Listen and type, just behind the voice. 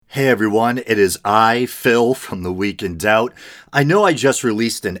Hey everyone, it is I, Phil, from The Week in Doubt. I know I just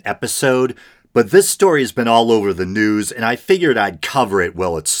released an episode, but this story has been all over the news, and I figured I'd cover it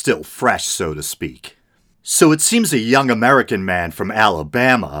while it's still fresh, so to speak. So it seems a young American man from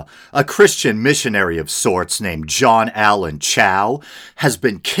Alabama, a Christian missionary of sorts named John Allen Chau, has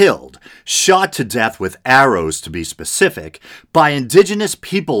been killed, shot to death with arrows to be specific, by indigenous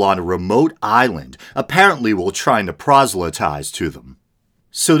people on a remote island, apparently while trying to proselytize to them.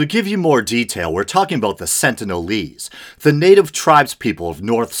 So to give you more detail, we're talking about the Sentinelese, the native tribespeople of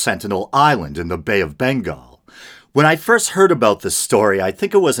North Sentinel Island in the Bay of Bengal. When I first heard about this story, I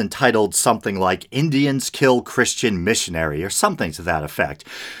think it was entitled something like Indians Kill Christian Missionary or something to that effect.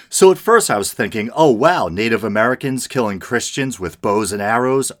 So at first I was thinking, oh wow, Native Americans killing Christians with bows and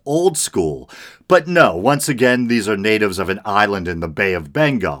arrows, old school. But no, once again, these are natives of an island in the Bay of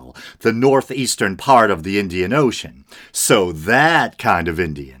Bengal, the northeastern part of the Indian Ocean. So that kind of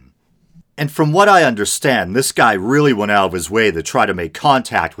Indian. And from what I understand, this guy really went out of his way to try to make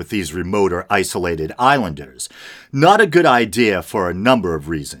contact with these remote or isolated islanders. Not a good idea for a number of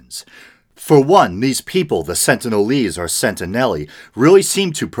reasons. For one, these people, the Sentinelese or Sentinelese, really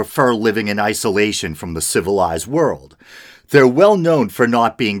seem to prefer living in isolation from the civilized world. They're well known for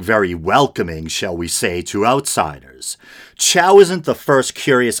not being very welcoming, shall we say, to outsiders. Chau isn't the first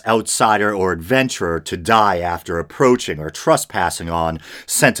curious outsider or adventurer to die after approaching or trespassing on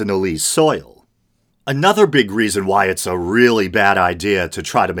Sentinelese soil. Another big reason why it's a really bad idea to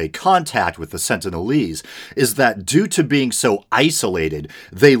try to make contact with the Sentinelese is that due to being so isolated,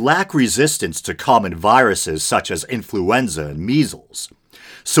 they lack resistance to common viruses such as influenza and measles.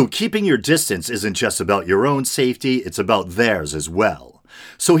 So keeping your distance isn't just about your own safety, it's about theirs as well.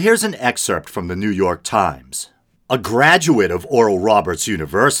 So here's an excerpt from the New York Times. A graduate of Oral Roberts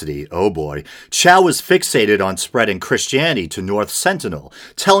University, oh boy, Chau was fixated on spreading Christianity to North Sentinel,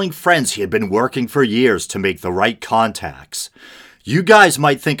 telling friends he had been working for years to make the right contacts. You guys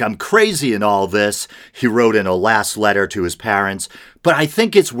might think I'm crazy in all this, he wrote in a last letter to his parents, but I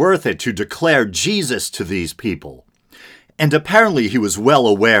think it's worth it to declare Jesus to these people. And apparently he was well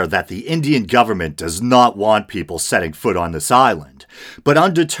aware that the Indian government does not want people setting foot on this island. But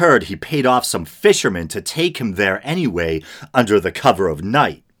undeterred, he paid off some fishermen to take him there anyway under the cover of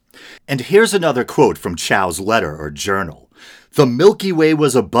night. And here's another quote from Chau's letter or journal. The Milky Way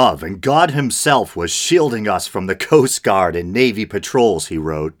was above, and God himself was shielding us from the Coast Guard and Navy patrols, he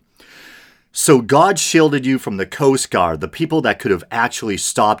wrote. So God shielded you from the Coast Guard, the people that could have actually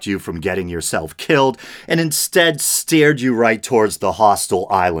stopped you from getting yourself killed, and instead steered you right towards the hostile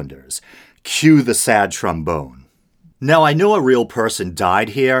islanders. Cue the sad trombone. Now, I know a real person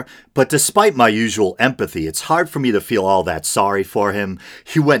died here, but despite my usual empathy, it's hard for me to feel all that sorry for him.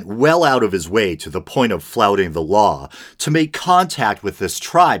 He went well out of his way to the point of flouting the law to make contact with this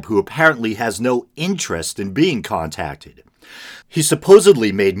tribe who apparently has no interest in being contacted. He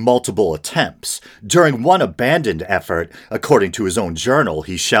supposedly made multiple attempts. During one abandoned effort, according to his own journal,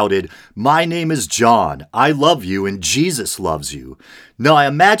 he shouted, "My name is John. I love you and Jesus loves you." Now, I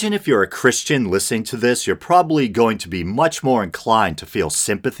imagine if you're a Christian listening to this, you're probably going to be much more inclined to feel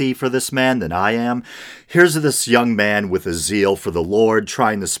sympathy for this man than I am. Here's this young man with a zeal for the Lord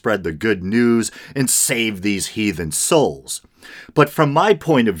trying to spread the good news and save these heathen souls. But from my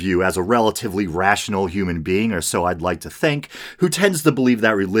point of view as a relatively rational human being, or so I'd like to think, who tends to believe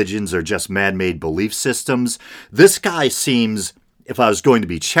that religions are just man-made belief systems, this guy seems, if I was going to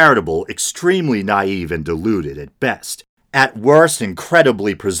be charitable, extremely naive and deluded at best. At worst,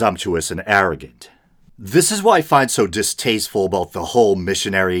 incredibly presumptuous and arrogant. This is what I find so distasteful about the whole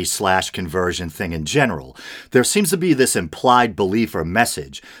missionary/conversion thing in general. There seems to be this implied belief or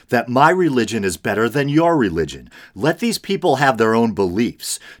message that my religion is better than your religion. Let these people have their own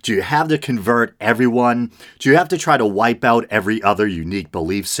beliefs. Do you have to convert everyone? Do you have to try to wipe out every other unique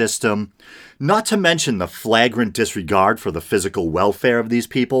belief system? Not to mention the flagrant disregard for the physical welfare of these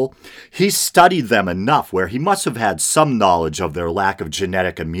people. He studied them enough where he must have had some knowledge of their lack of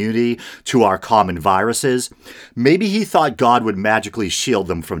genetic immunity to our common viruses. Maybe he thought God would magically shield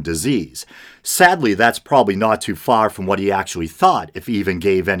them from disease. Sadly, that's probably not too far from what he actually thought, if he even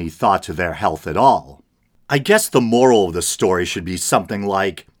gave any thought to their health at all. I guess the moral of the story should be something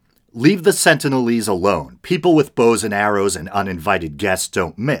like, leave the Sentinelese alone. People with bows and arrows and uninvited guests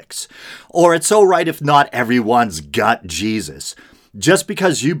don't mix. Or it's alright if not everyone's got Jesus. Just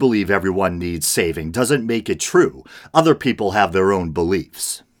because you believe everyone needs saving doesn't make it true. Other people have their own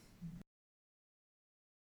beliefs.